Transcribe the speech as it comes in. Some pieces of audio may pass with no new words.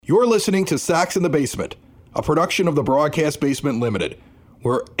You're listening to Sox in the Basement, a production of the Broadcast Basement Limited,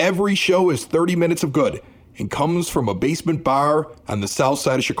 where every show is 30 minutes of good and comes from a basement bar on the south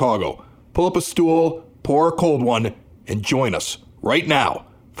side of Chicago. Pull up a stool, pour a cold one, and join us right now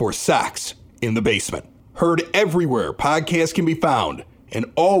for Sox in the Basement. Heard everywhere podcasts can be found, and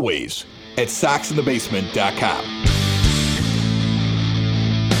always at soxinthebasement.com.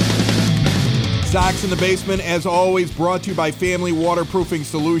 Sox in the Basement, as always, brought to you by Family Waterproofing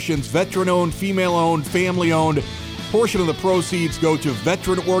Solutions. Veteran-owned, female-owned, family-owned. Portion of the proceeds go to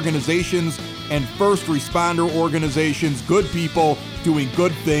veteran organizations and first responder organizations. Good people doing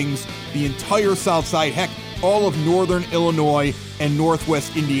good things. The entire South Side, heck, all of Northern Illinois and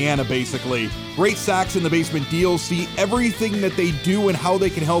Northwest Indiana, basically. Great Sox in the Basement deals. See everything that they do and how they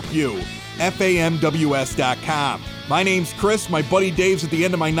can help you. FAMWS.com. My name's Chris. My buddy Dave's at the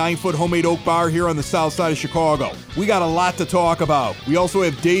end of my 9-foot homemade oak bar here on the south side of Chicago. We got a lot to talk about. We also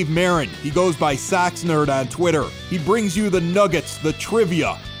have Dave Marin. He goes by Sox Nerd on Twitter. He brings you the nuggets, the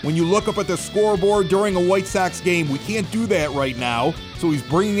trivia. When you look up at the scoreboard during a White Sox game, we can't do that right now, so he's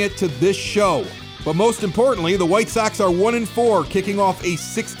bringing it to this show. But most importantly, the White Sox are 1-4, kicking off a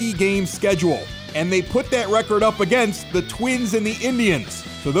 60-game schedule. And they put that record up against the Twins and the Indians.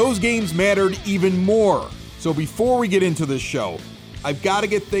 So those games mattered even more. So before we get into this show, I've got to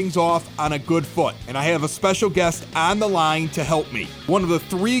get things off on a good foot. And I have a special guest on the line to help me. One of the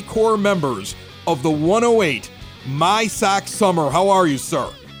 3 core members of the 108 My Sox Summer. How are you,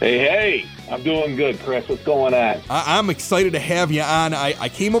 sir? Hey, I'm doing good, Chris. What's going on? I'm excited to have you on. I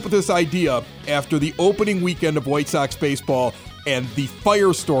came up with this idea after the opening weekend of White Sox baseball and the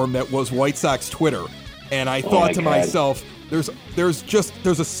firestorm that was White Sox Twitter. And I thought to myself, there's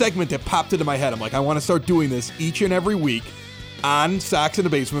a segment that popped into my head. I'm like, I want to start doing this each and every week on Sox in the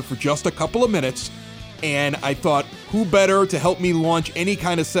Basement for just a couple of minutes. And I thought, who better to help me launch any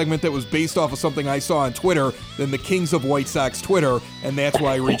kind of segment that was based off of something I saw on Twitter than the Kings of White Sox Twitter, and that's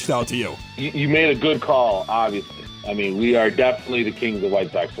why I reached out to you. You made a good call, obviously. I mean, we are definitely the Kings of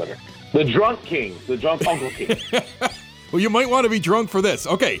White Sox Twitter. The drunk Kings, the drunk Uncle King. Well, you might want to be drunk for this.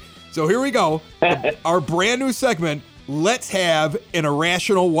 Okay, so here we go. Our brand new segment, Let's Have an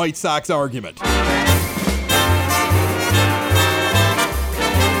Irrational White Sox Argument.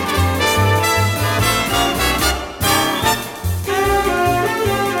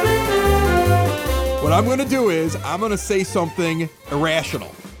 What I'm going to do is I'm going to say something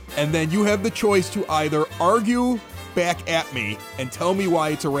irrational, and then you have the choice to either argue back at me and tell me why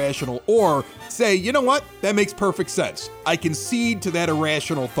it's irrational, or say, you know what, that makes perfect sense. I concede to that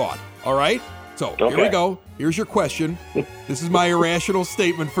irrational thought. All right? So Here we go. Here's your question. This is my irrational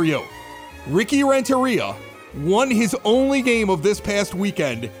statement for you. Ricky Renteria won his only game of this past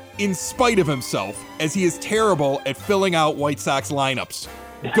weekend in spite of himself, as he is terrible at filling out White Sox lineups.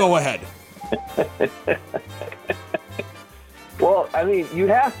 Go ahead. Well, I mean, you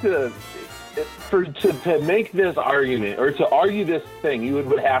have to make this argument, or to argue this thing, you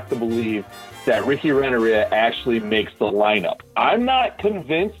would have to believe that Ricky Renteria actually makes the lineup. I'm not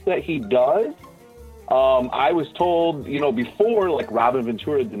convinced that he does. I was told, before, like Robin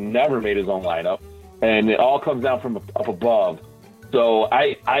Ventura never made his own lineup, and it all comes down from up above. So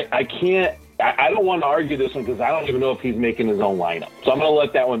I can't. I don't want to argue this one because I don't even know if he's making his own lineup. So I'm going to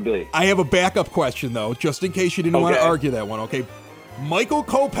let that one be. I have a backup question, though, just in case you didn't want to argue that one, okay? Michael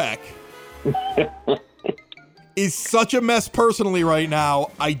Kopech is such a mess personally right now,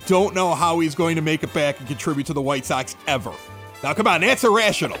 I don't know how he's going to make it back and contribute to the White Sox ever. Now, come on, that's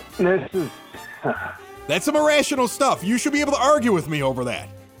irrational. That's some irrational stuff. You should be able to argue with me over that.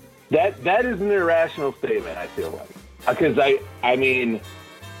 That is an irrational statement, I feel like. Because, I mean...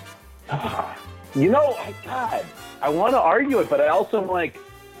 God, I want to argue it, but I also am like,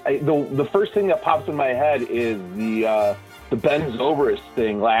 the first thing that pops in my head is the Ben Zobrist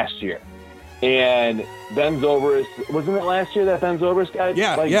thing last year. And Ben Zobrist, wasn't it last year that Ben Zobrist got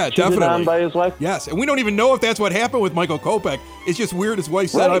definitely on by his wife? Yes, and we don't even know if that's what happened with Michael Kopech. It's just weird his wife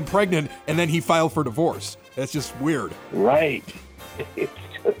said, I'm pregnant, and then he filed for divorce. That's just weird. Right.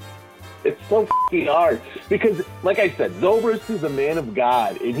 It's so fucking hard because, like I said, Zobrist is a man of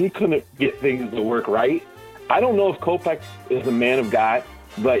God, and he couldn't get things to work right. I don't know if Kopech is a man of God,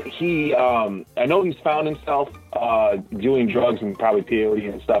 but he, I know he's found himself doing drugs and probably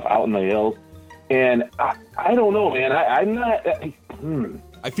peyote and stuff out in the hills. And I don't know, man. I'm not.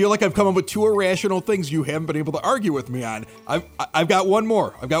 I feel like I've come up with 2 irrational things you haven't been able to argue with me on. I've got one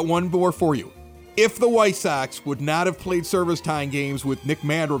more. I've got one more for you. If the White Sox would not have played service time games with Nick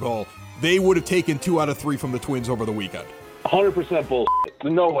Madrigal, they would have taken 2 out of 3 from the Twins over the weekend. 100% bullshit.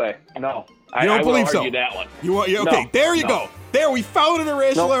 No way. No. You don't believe so? That one. Okay, there you go. There, we found an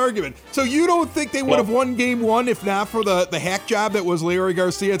irrational argument. So you don't think they would have won game one if not for the hack job that was Leury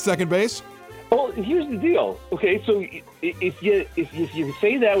Garcia at second base? Well, here's the deal. Okay, so if you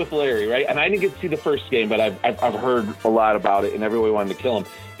say that with Larry, right? And I didn't get to see the first game, but I've heard a lot about it, and everybody wanted to kill him.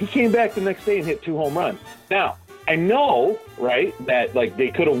 He came back the next day and hit 2 home runs. Now, I know, right, that like they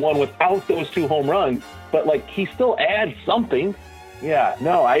could have won without those 2 home runs, but like he still adds something. Yeah,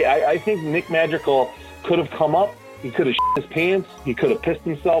 no, I think Nick Madrigal could have come up. He could have shit his pants. He could have pissed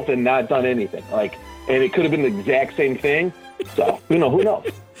himself and not done anything. And it could have been the exact same thing. So, who knows?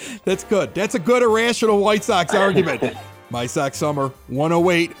 That's good. That's a good irrational White Sox argument. My Sox Summer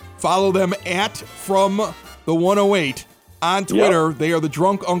 108. Follow them at From the 108 on Twitter. Yep. They are the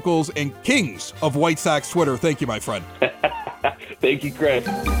drunk uncles and kings of White Sox Twitter. Thank you, my friend. Thank you, Chris.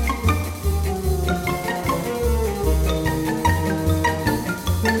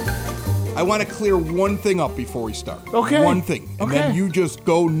 I want to clear one thing up before we start. Okay. One thing. And then you just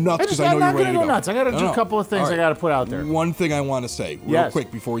go nuts because I know you're ready to go. I'm not going to go nuts. I got to do a couple of things I got to put out there. One thing I want to say real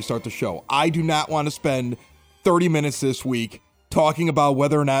quick before we start the show. I do not want to spend 30 minutes this week talking about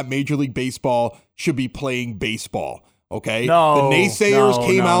whether or not Major League Baseball should be playing baseball. Okay? No. The naysayers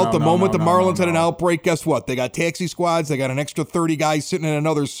came out the moment the Marlins had an outbreak. Guess what? They got taxi squads. They got an extra 30 guys sitting at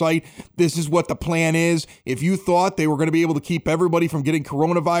another site. This is what the plan is. If you thought they were going to be able to keep everybody from getting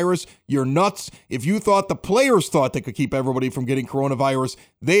coronavirus, you're nuts. If you thought the players thought they could keep everybody from getting coronavirus,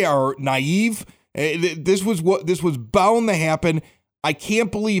 they are naive. This was bound to happen. I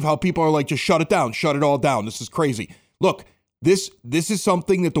can't believe how people are like, just shut it down, shut it all down. This is crazy. Look, this is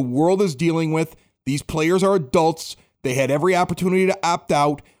something that the world is dealing with. These players are adults. They had every opportunity to opt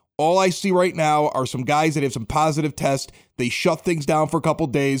out. All I see right now are some guys that have some positive tests. They shut things down for a couple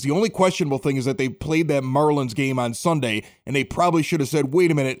days. The only questionable thing is that they played that Marlins game on Sunday, and they probably should have said, wait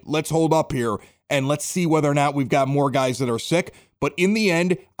a minute, let's hold up here, and let's see whether or not we've got more guys that are sick. But in the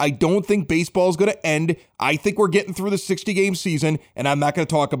end, I don't think baseball is going to end. I think we're getting through the 60-game season, and I'm not going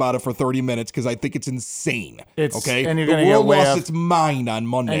to talk about it for 30 minutes because I think it's insane. Okay, and you're the world lost its mind on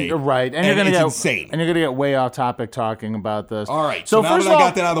Monday. Right, and it's insane. And you're going to get way off topic talking about this. All right, so now that I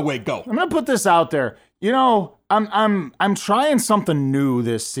got that out of the way, go. I'm going to put this out there. You know, I'm trying something new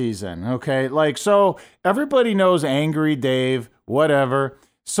this season. Okay, so everybody knows Angry Dave, whatever.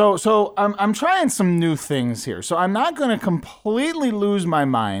 So I'm trying some new things here. So I'm not going to completely lose my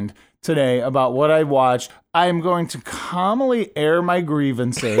mind today about what I watched. I'm going to calmly air my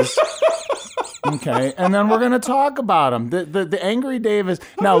grievances. Okay, and then we're going to talk about them. The Angry Dave is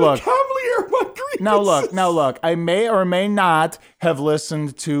now look. Calmly air my grievances. Now look. I may or may not have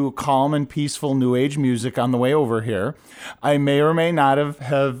listened to calm and peaceful new age music on the way over here. I may or may not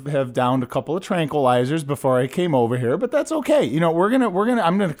have downed a couple of tranquilizers before I came over here, but that's okay. You know,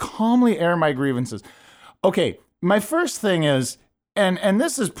 I'm gonna calmly air my grievances. Okay, my first thing is, and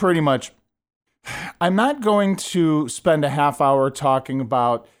this is pretty much, I'm not going to spend a half hour talking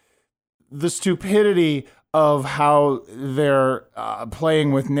about the stupidity of how they're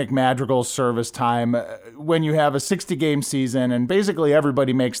playing with Nick Madrigal's service time when you have a 60-game season and basically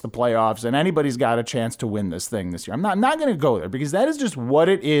everybody makes the playoffs and anybody's got a chance to win this thing this year. I'm not going to go there because that is just what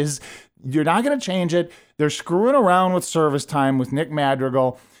it is. You're not going to change it. They're screwing around with service time with Nick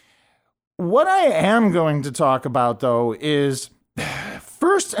Madrigal. What I am going to talk about, though, is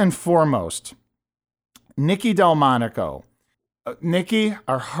first and foremost, Nicky Delmonico. Nicky,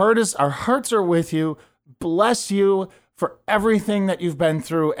 our hearts are with you. Bless you for everything that you've been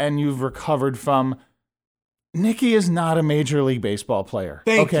through and you've recovered from. Nicky is not a Major League Baseball player.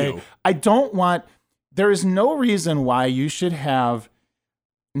 Thank you. There is no reason why you should have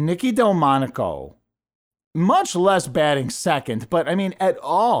Nicky Delmonico, much less batting second, but I mean at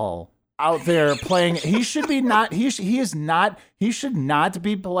all out there playing. He should not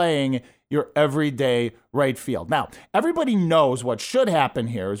be playing your everyday right field. Now, everybody knows what should happen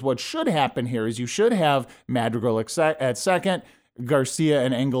here is you should have Madrigal at second, Garcia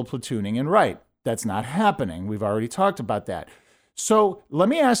and Engel platooning in right. That's not happening. We've already talked about that. So let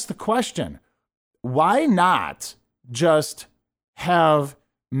me ask the question, why not just have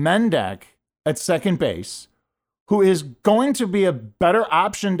Mendick at second base, who is going to be a better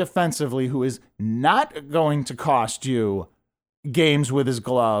option defensively, who is not going to cost you games with his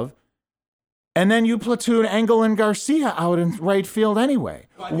glove, and then you platoon Engel and Garcia out in right field anyway.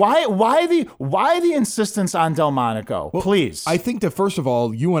 Why the insistence on Delmonico? Well, please. I think that, first of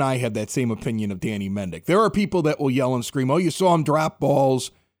all, you and I have that same opinion of Danny Mendick. There are people that will yell and scream, oh, you saw him drop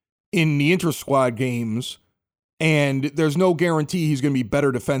balls in the inter-squad games, and there's no guarantee he's going to be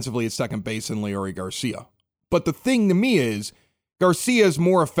better defensively at second base than Leury Garcia. But the thing to me is, Garcia is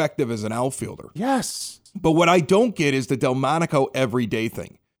more effective as an outfielder. Yes. But what I don't get is the Delmonico everyday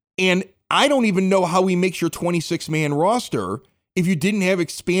thing. And I don't even know how he makes your 26-man roster if you didn't have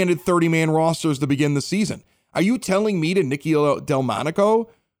expanded 30-man rosters to begin the season. Are you telling me that Nicky Delmonico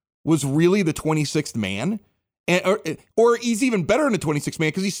was really the 26th man? Or he's even better than the 26th man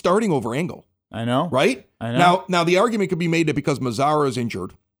because he's starting over Engel. I know. Right? I know. Now the argument could be made that because Mazara is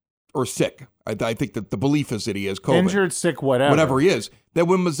injured or sick, I think that the belief is that he has COVID. Injured, sick, whatever he is, that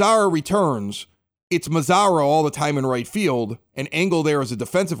when Mazara returns, it's Mazara all the time in right field and Engel there as a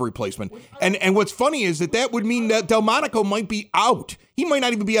defensive replacement. And what's funny is that would mean that Delmonico might be out. He might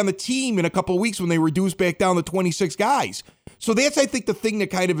not even be on the team in a couple of weeks when they reduce back down to 26 guys. So that's, I think, the thing that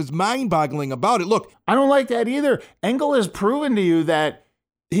kind of is mind-boggling about it. Look, I don't like that either. Engel has proven to you that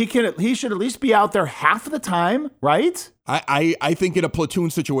he should at least be out there half of the time, right? I think in a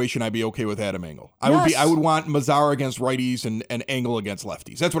platoon situation, I'd be okay with Adam Engel. I would want Mazara against righties and Engel against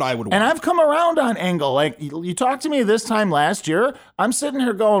lefties. That's what I would want. And I've come around on Engel. Like, you talked to me this time last year, I'm sitting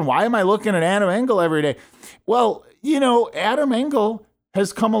here going, why am I looking at Adam Engel every day? Well, Adam Engel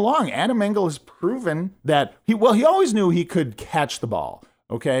has come along. Adam Engel has proven that he always knew he could catch the ball,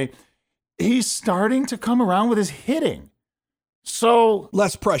 okay? He's starting to come around with his hitting. So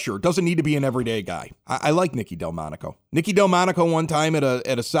less pressure. Doesn't need to be an everyday guy. I like Nicky Delmonico. Nicky Delmonico one time at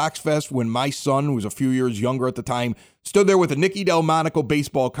a Sox Fest when my son, who was a few years younger at the time, stood there with a Nicky Delmonico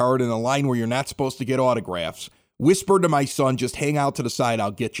baseball card in a line where you're not supposed to get autographs, whispered to my son, just hang out to the side,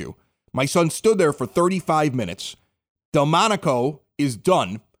 I'll get you. My son stood there for 35 minutes. Delmonico is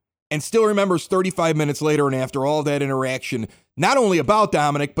done and still remembers 35 minutes later and after all that interaction, not only about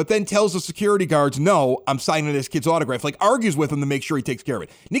Dominic, but then tells the security guards, no, I'm signing this kid's autograph. Like, argues with him to make sure he takes care of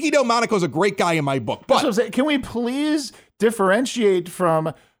it. Nicky Delmonico's a great guy in my book. But can we please differentiate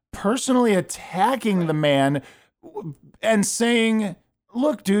from personally attacking the man and saying,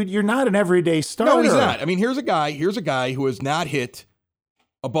 look, dude, you're not an everyday starter. No, he's not. I mean, here's a guy who has not hit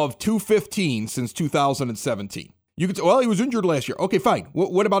above 215 since 2017. You could say, well, he was injured last year. Okay, fine.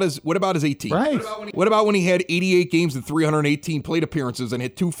 What about his 18? Right. What about when he had 88 games and 318 plate appearances and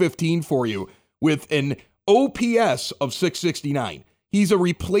hit 215 for you with an OPS of 669? He's a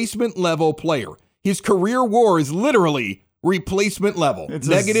replacement level player. His career WAR is literally replacement level. It's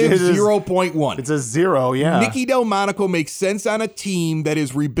negative 0.1. It's a zero, yeah. Nicky Delmonico makes sense on a team that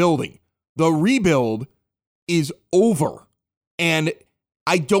is rebuilding. The rebuild is over. And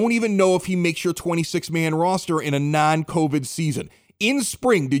I don't even know if he makes your 26-man roster in a non-COVID season. In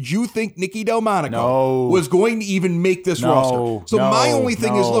spring, did you think Nicky Delmonico was going to even make this roster? So my only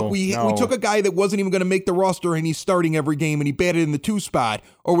thing is, look, we took a guy that wasn't even going to make the roster and he's starting every game and he batted in the 2 spot,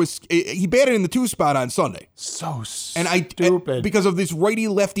 he batted in the 2 spot on Sunday. So stupid. Because of this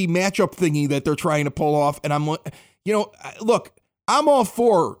righty-lefty matchup thingy that they're trying to pull off. And I'm, look, I'm all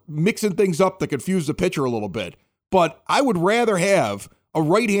for mixing things up to confuse the pitcher a little bit, but I would rather have a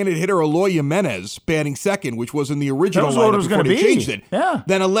right-handed hitter, Eloy Jimenez, batting second, which was in the original lineup before they changed it,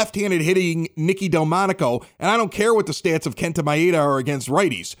 than a left-handed hitting Nicky Delmonico. And I don't care what the stats of Kenta Maeda are against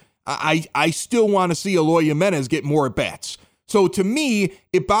righties. I still want to see Eloy Jimenez get more at-bats. So to me,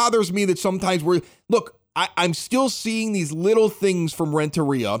 it bothers me that sometimes I'm still seeing these little things from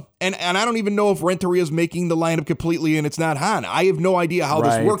Renteria, and I don't even know if Renteria is making the lineup completely and it's not Hahn. I have no idea how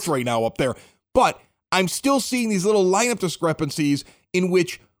this works right now up there. But I'm still seeing these little lineup discrepancies in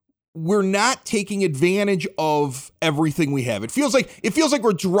which we're not taking advantage of everything we have. It feels like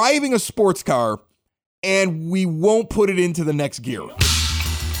we're driving a sports car and we won't put it into the next gear.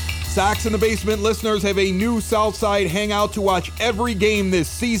 Sox in the Basement listeners have a new Southside hangout to watch every game this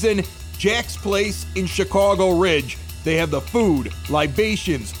season, Jack's Place in Chicago Ridge. They have the food,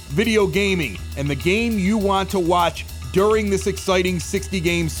 libations, video gaming, and the game you want to watch during this exciting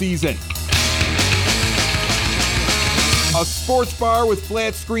 60-game season. A sports bar with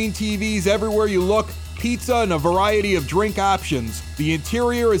flat screen TVs everywhere you look, pizza and a variety of drink options. The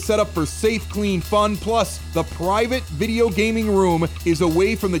interior is set up for safe, clean fun, plus the private video gaming room is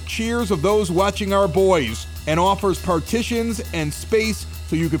away from the cheers of those watching our boys and offers partitions and space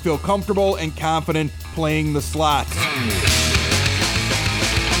so you can feel comfortable and confident playing the slots.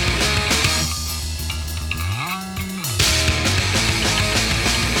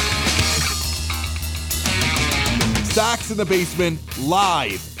 Sox in the Basement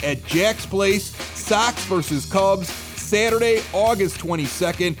live at Jack's Place. Sox versus Cubs, Saturday, August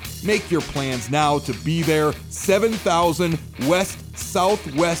 22nd. Make your plans now to be there. 7000 West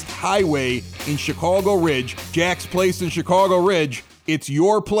Southwest Highway in Chicago Ridge. Jack's Place in Chicago Ridge. It's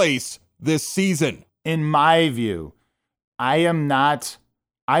your place this season. In my view, I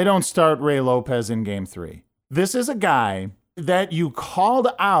don't start Ray Lopez in Game 3. This is a guy that you called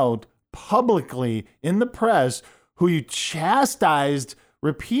out publicly in the press, who you chastised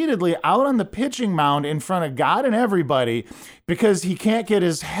repeatedly out on the pitching mound in front of God and everybody because he can't get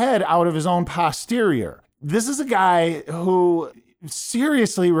his head out of his own posterior. This is a guy who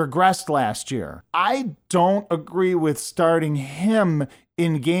seriously regressed last year. I don't agree with starting him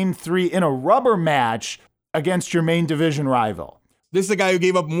in Game 3 in a rubber match against your main division rival. This is a guy who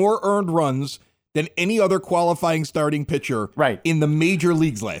gave up more earned runs than any other qualifying starting pitcher in the major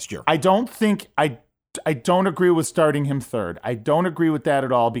leagues last year. I don't agree with starting him third. I don't agree with that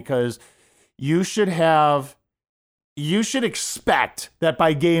at all, because you should expect that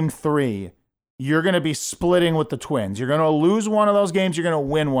by Game 3, you're going to be splitting with the Twins. You're going to lose one of those games. You're going to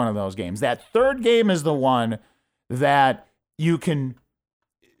win one of those games. That third game is the one that you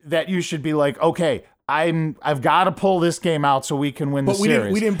should be like, okay, I've got to pull this game out so we can win the series.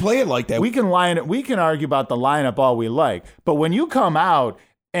 But we didn't play it like that. We can argue about the lineup all we like, but when you come out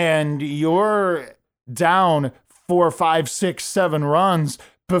and you're down 4, 5, 6, 7 runs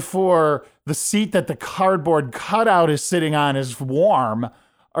before the seat that the cardboard cutout is sitting on is warm,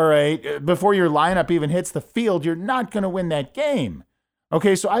 all right, before your lineup even hits the field, you're not going to win that game.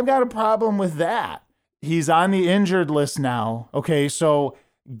 Okay, so I've got a problem with that. He's on the injured list now. Okay, so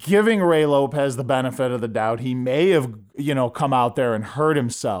giving Ray Lopez the benefit of the doubt, he may have, come out there and hurt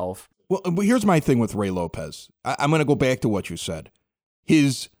himself. Well, here's my thing with Ray Lopez. I'm going to go back to what you said.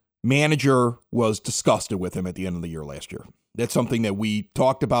 His manager was disgusted with him at the end of the year last year. That's something that we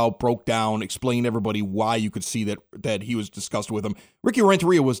talked about, broke down, explained to everybody why you could see that he was disgusted with him. Ricky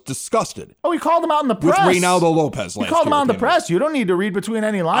Renteria was disgusted. Oh, he called him out in the press. With Reynaldo Lopez last year. He called him out in the press. You don't need to read between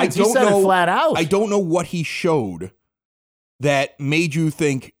any lines. He said it flat out. I don't know what he showed that made you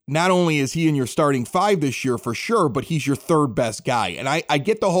think not only is he in your starting 5 this year for sure, but he's your third best guy. And I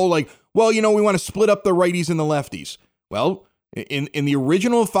get the whole we want to split up the righties and the lefties. Well, in the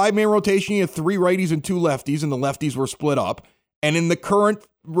original 5-man rotation, you had 3 righties and 2 lefties, and the lefties were split up. And in the current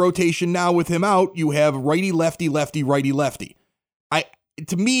rotation now with him out, you have righty, lefty, lefty, righty, lefty.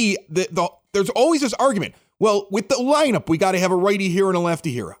 To me, there's always this argument. Well, with the lineup, we got to have a righty here and a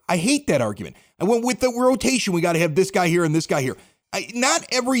lefty here. I hate that argument. And with the rotation, we got to have this guy here and this guy here. Not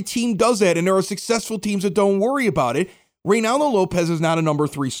every team does that, and there are successful teams that don't worry about it. Reynaldo Lopez is not a number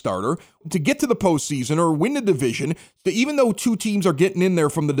 3 starter. To get to the postseason or win the division, even though 2 teams are getting in there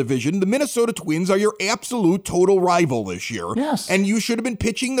from the division, the Minnesota Twins are your absolute total rival this year. Yes. And you should have been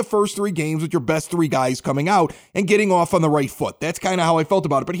pitching the first 3 games with your best 3 guys coming out and getting off on the right foot. That's kind of how I felt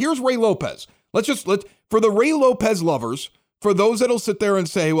about it. But here's Ray Lopez. For the Ray Lopez lovers, for those that'll sit there and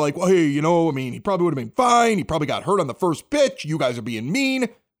say, hey, he probably would have been fine. He probably got hurt on the first pitch. You guys are being mean.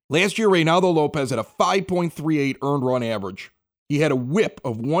 Last year, Reynaldo Lopez had a 5.38 earned run average. He had a whip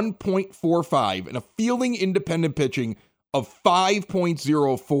of 1.45 and a fielding independent pitching of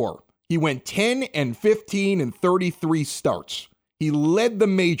 5.04. He went 10 and 15 and 33 starts. He led the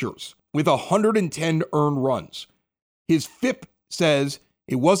majors with 110 earned runs. His FIP says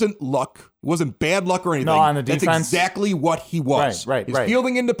it wasn't luck. It wasn't bad luck or anything. No, on the defense. That's exactly what he was. Right. His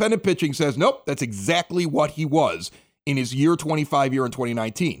fielding independent pitching says, nope, that's exactly what he was in his year 25 year in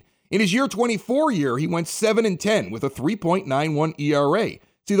 2019. In his year 24 year, he went 7 and 10 with a 3.91 ERA.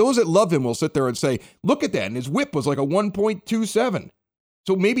 See, those that love him will sit there and say, look at that. And his whip was like a 1.27.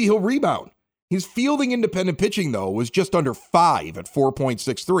 So maybe he'll rebound. His fielding independent pitching, though, was just under 5 at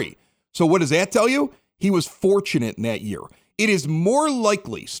 4.63. So what does that tell you? He was fortunate in that year. It is more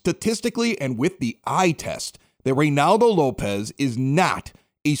likely, statistically and with the eye test, that Reynaldo Lopez is not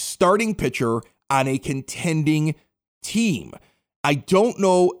a starting pitcher on a contending team. I don't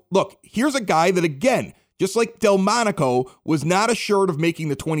know. Look, here's a guy that, again, just like Delmonico was not assured of making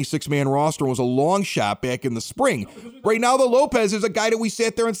the 26-man roster and was a long shot back in the spring. Reynaldo Lopez is a guy that we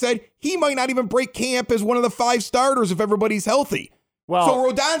sat there and said he might not even break camp as one of the 5 starters if everybody's healthy. Well, so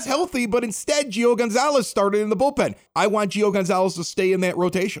Rodon's healthy, but instead Gio Gonzalez started in the bullpen. I want Gio Gonzalez to stay in that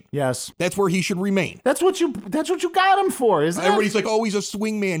rotation. Yes. That's where he should remain. That's what you got him for, isn't it? Everybody's like, oh, he's a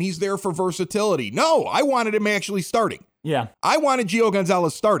swing man. He's there for versatility. No, I wanted him actually starting. Yeah. I wanted Gio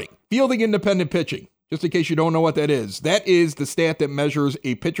Gonzalez starting. Fielding independent pitching, just in case you don't know what that is the stat that measures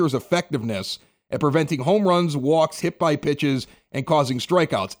a pitcher's effectiveness at preventing home runs, walks, hit by pitches, and causing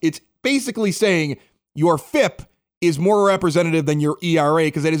strikeouts. It's basically saying your FIP is more representative than your ERA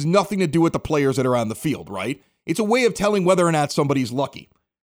because that has nothing to do with the players that are on the field, right? It's a way of telling whether or not somebody's lucky.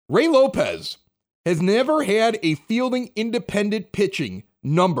 Ray Lopez has never had a fielding independent pitching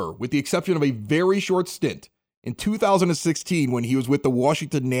number, with the exception of a very short stint in 2016 when he was with the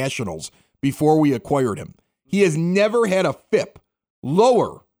Washington Nationals before we acquired him. He has never had a FIP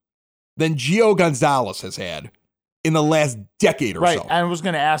lower than Gio Gonzalez has had in the last decade or Right. so. I was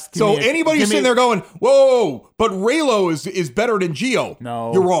going to ask. So anybody who's sitting there going, whoa, but Raylo is better than Gio.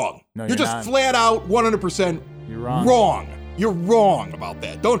 No. You're wrong. No, you're just not. flat out 100% You're wrong. wrong. You're wrong about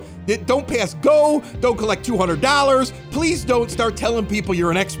that. Don't pass go. Don't collect $200. Please don't start telling people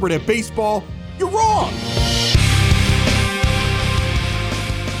you're an expert at baseball. You're wrong.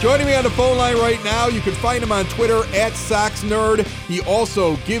 Joining me on the phone line right now, you can find him on Twitter at SoxNerd. He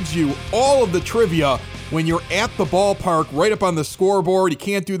also gives you all of the trivia when you're at the ballpark, right up on the scoreboard. He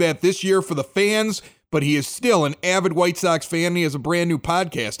can't do that this year for the fans, but he is still an avid White Sox fan. He has a brand new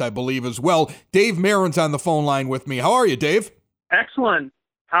podcast, I believe, as well. Dave Marin's on the phone line with me. How are you, Dave? Excellent.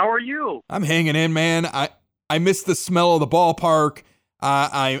 How are you? I'm hanging in, man. I miss the smell of the ballpark.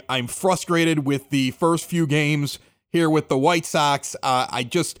 I'm frustrated with the first few games here with the White Sox.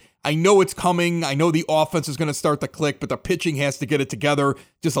 I know it's coming. I know the offense is going to start to click, but the pitching has to get it together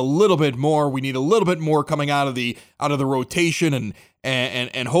just a little bit more. We need a little bit more coming out of the rotation,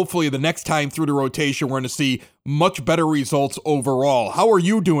 and hopefully the next time through the rotation we're going to see much better results overall. How are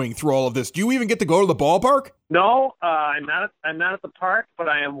you doing through all of this? Do you even get to go to the ballpark? No, I'm not at the park, but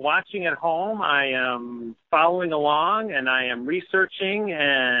I am watching at home. I am following along, and I am researching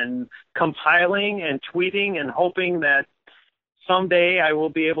and compiling and tweeting and hoping that someday I will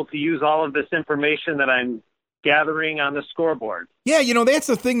be able to use all of this information that I'm gathering on the scoreboard. Yeah, that's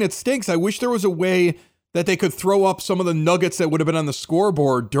the thing that stinks. I wish there was a way that they could throw up some of the nuggets that would have been on the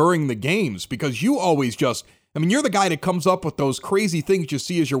scoreboard during the games, because you always you're the guy that comes up with those crazy things you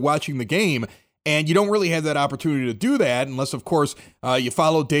see as you're watching the game, and you don't really have that opportunity to do that unless, of course, you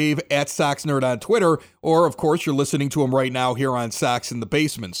follow Dave at SoxNerd on Twitter, or, of course, you're listening to him right now here on Sox in the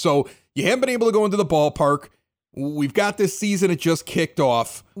Basement. So you haven't been able to go into the ballpark. We've got this season. It just kicked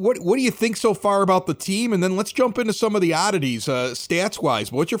off. What do you think so far about the team? And then let's jump into some of the oddities,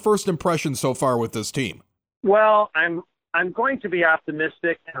 stats-wise. What's your first impression so far with this team? Well, I'm going to be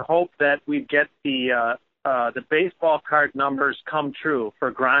optimistic and hope that we get the baseball card numbers come true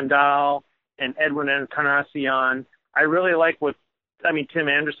for Grandal and Edwin Encarnacion. I really like Tim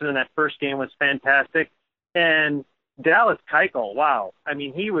Anderson in that first game was fantastic. And Dallas Keuchel, wow.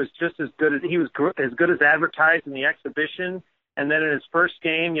 He was just as good as advertised in the exhibition. And then in his first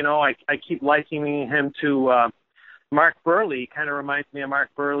game, I keep likening him to Mark Burley. Kind of reminds me of Mark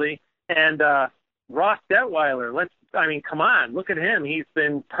Burley. And Ross Detweiler, come on, look at him. He's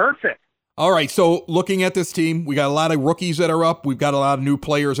been perfect. All right, so looking at this team, we got a lot of rookies that are up. We've got a lot of new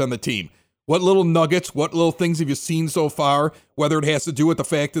players on the team. What little nuggets, what little things have you seen so far, whether it has to do with the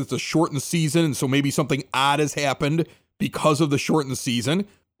fact that it's a shortened season, and so maybe something odd has happened because of the shortened season?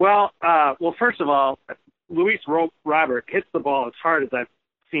 Well, first of all, Luis Robert hits the ball as hard as I've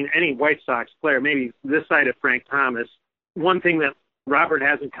seen any White Sox player, maybe this side of Frank Thomas. One thing that Robert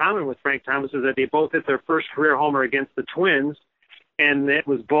has in common with Frank Thomas is that they both hit their first career homer against the Twins, and it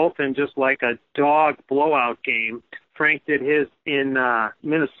was both in just like a dog blowout game. Frank did his in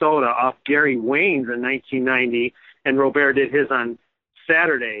Minnesota off Gary Waynes in 1990, and Robert did his on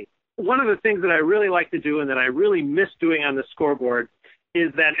Saturday. One of the things that I really like to do and that I really miss doing on the scoreboard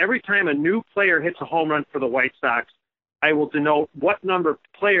is that every time a new player hits a home run for the White Sox, I will denote what number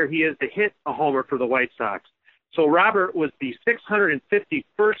player he is to hit a homer for the White Sox. So Robert was the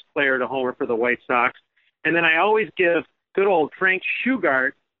 651st player to homer for the White Sox. And then I always give good old Frank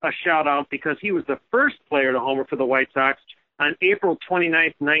Shugart a shout-out because he was the first player to homer for the White Sox on April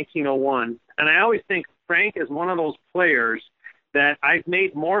 29th, 1901. And I always think Frank is one of those players that I've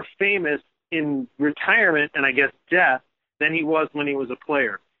made more famous in retirement and I guess death than he was when he was a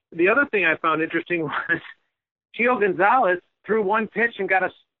player. The other thing I found interesting was Gio Gonzalez threw one pitch and got a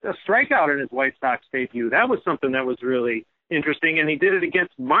strikeout in his White Sox debut. That was something that was really interesting, and he did it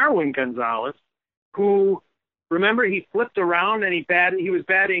against Marwin Gonzalez, who, remember, he flipped around and he was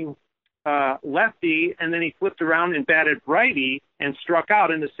batting lefty, and then he flipped around and batted righty and struck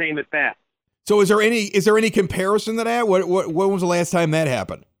out in the same at bat. So is there any comparison to that? When was the last time that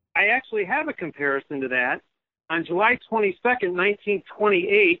happened? I actually have a comparison to that. On July 22nd,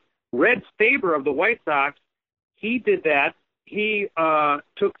 1928, Red Faber of the White Sox, he did that. He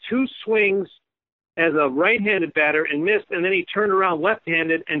took two swings as a right-handed batter and missed, and then he turned around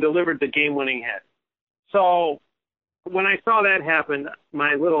left-handed and delivered the game-winning hit. So when I saw that happen,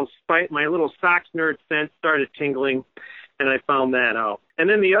 my little Sox nerd sense started tingling, and I found that out. And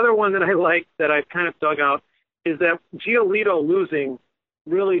then the other one that I like that I've kind of dug out is that Giolito losing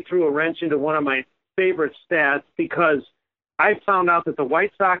really threw a wrench into one of my favorite stats because I found out that the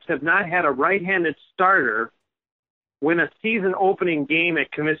White Sox have not had a right-handed starter win a season opening game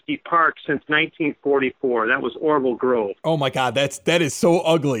at Comiskey Park since 1944. That was Orville Grove. Oh my God, that is so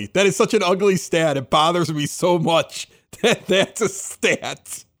ugly. That is such an ugly stat. It bothers me so much that that's a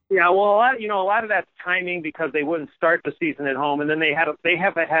stat. Yeah, well, a lot of that's timing because they wouldn't start the season at home, and then they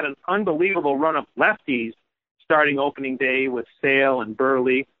have had an unbelievable run of lefties starting opening day with Sale and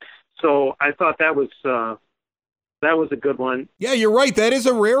Burley. So I thought that was a good one. Yeah, you're right. That is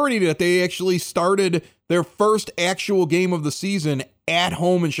a rarity that they actually started their first actual game of the season at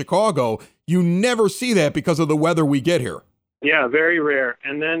home in Chicago. You never see that because of the weather we get here. Yeah, very rare.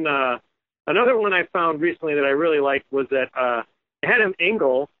 And then another one I found recently that I really liked was that Adam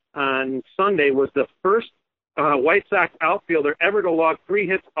Engel on Sunday was the first White Sox outfielder ever to log 3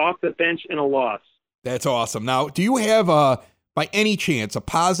 hits off the bench in a loss. That's awesome. Now, do you have, by any chance, a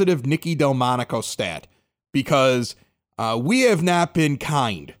positive Nicky Delmonico stat? Because we have not been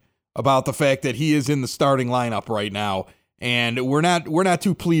kind about the fact that he is in the starting lineup right now, and we're not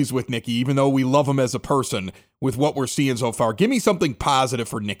too pleased with Nicky, even though we love him as a person with what we're seeing so far. Give me something positive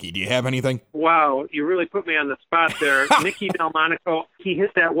for Nicky. Do you have anything? Wow, you really put me on the spot there. Nicky Delmonico, he hit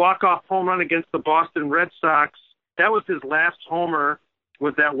that walk-off home run against the Boston Red Sox. That was his last homer,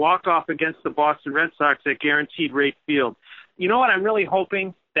 was that walk-off against the Boston Red Sox at Guaranteed Rate Field. You know what I'm really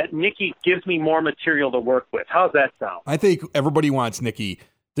hoping? That Nicky gives me more material to work with. How's that sound? I think everybody wants Nicky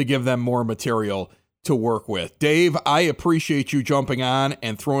to give them more material to work with. Dave, I appreciate you jumping on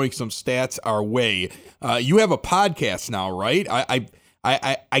and throwing some stats our way. You have a podcast now, right?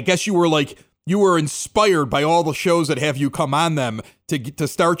 I guess you were inspired by all the shows that have you come on them to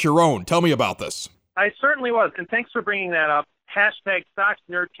start your own. Tell me about this. I certainly was, and thanks for bringing that up. Hashtag Sox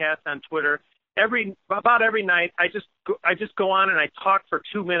Nerdcast on Twitter. About every night, I just go on and I talk for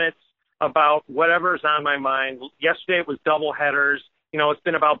 2 minutes about whatever's on my mind. Yesterday it was double headers. It's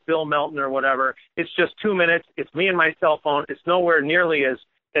been about Bill Melton or whatever. It's just 2 minutes. It's me and my cell phone. It's nowhere nearly as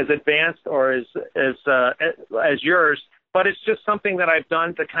advanced or as yours, but it's just something that I've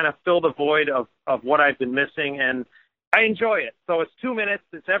done to kind of fill the void of what I've been missing, and I enjoy it. So it's 2 minutes.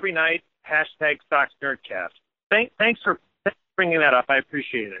 It's every night. Hashtag Sox Nerdcast. Thanks for bringing that up. I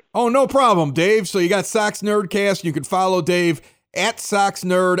appreciate it. Oh, no problem, Dave. So you got Sox Nerdcast. You can follow Dave at Sox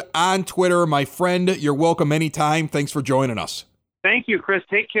Nerd on Twitter. My friend, you're welcome anytime. Thanks for joining us. Thank you, Chris.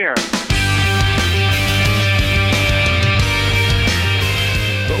 Take care.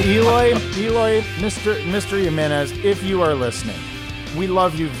 Eloy, Mr. Jimenez, if you are listening, we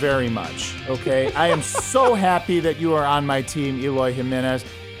love you very much, okay? I am so happy that you are on my team, Eloy Jimenez.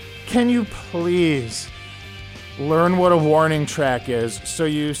 Can you please learn what a warning track is so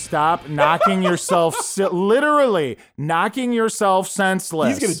you stop knocking yourself, literally knocking yourself senseless.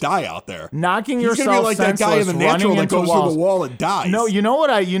 He's going to die out there. Knocking He's yourself gonna be like senseless, that guy in the Natural that goes through the wall and dies. No, you know what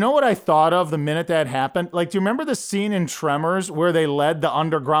I thought of the minute that happened? Like, do you remember the scene in Tremors where they led the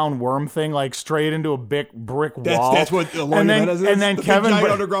underground worm thing like straight into a big brick wall? That's what and then the Kevin giant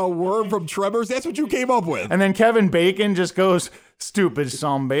underground worm from Tremors. That's what you came up with. And then Kevin Bacon just goes, "Stupid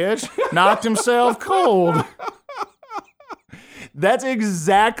son of a bitch," knocked himself cold. That's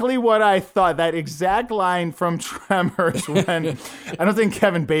exactly what I thought. That exact line from Tremors when, I don't think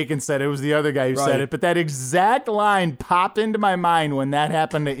Kevin Bacon said it, it was the other guy who said it, but that exact line popped into my mind when that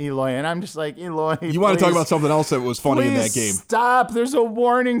happened to Eloy. And I'm just like, Eloy, you want to talk about something else that was funny in that game. Stop. There's a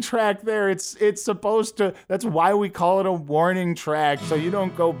warning track there. It's supposed to, that's why we call it a warning track. So you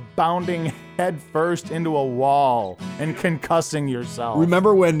don't go bounding head first into a wall and concussing yourself.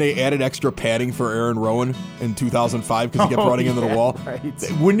 Remember when they added extra padding for Aaron Rowan in 2005 because he kept running into the wall? Right.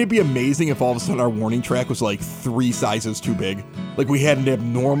 Wouldn't it be amazing if all of a sudden our warning track was like 3 sizes too big? Like we had an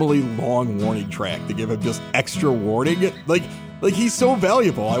abnormally long warning track to give him just extra warning? Like he's so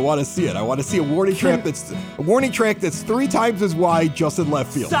valuable. I want to see it. I want to see a warning track that's 3 times as wide, just in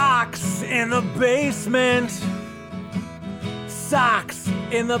left field. Sox in the basement. Sox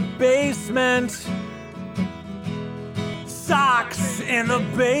in the basement. Sox in the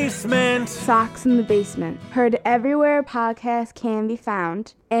basement. Sox in the Basement. Heard everywhere podcasts can be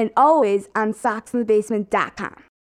found, and always on soxinthebasement.com.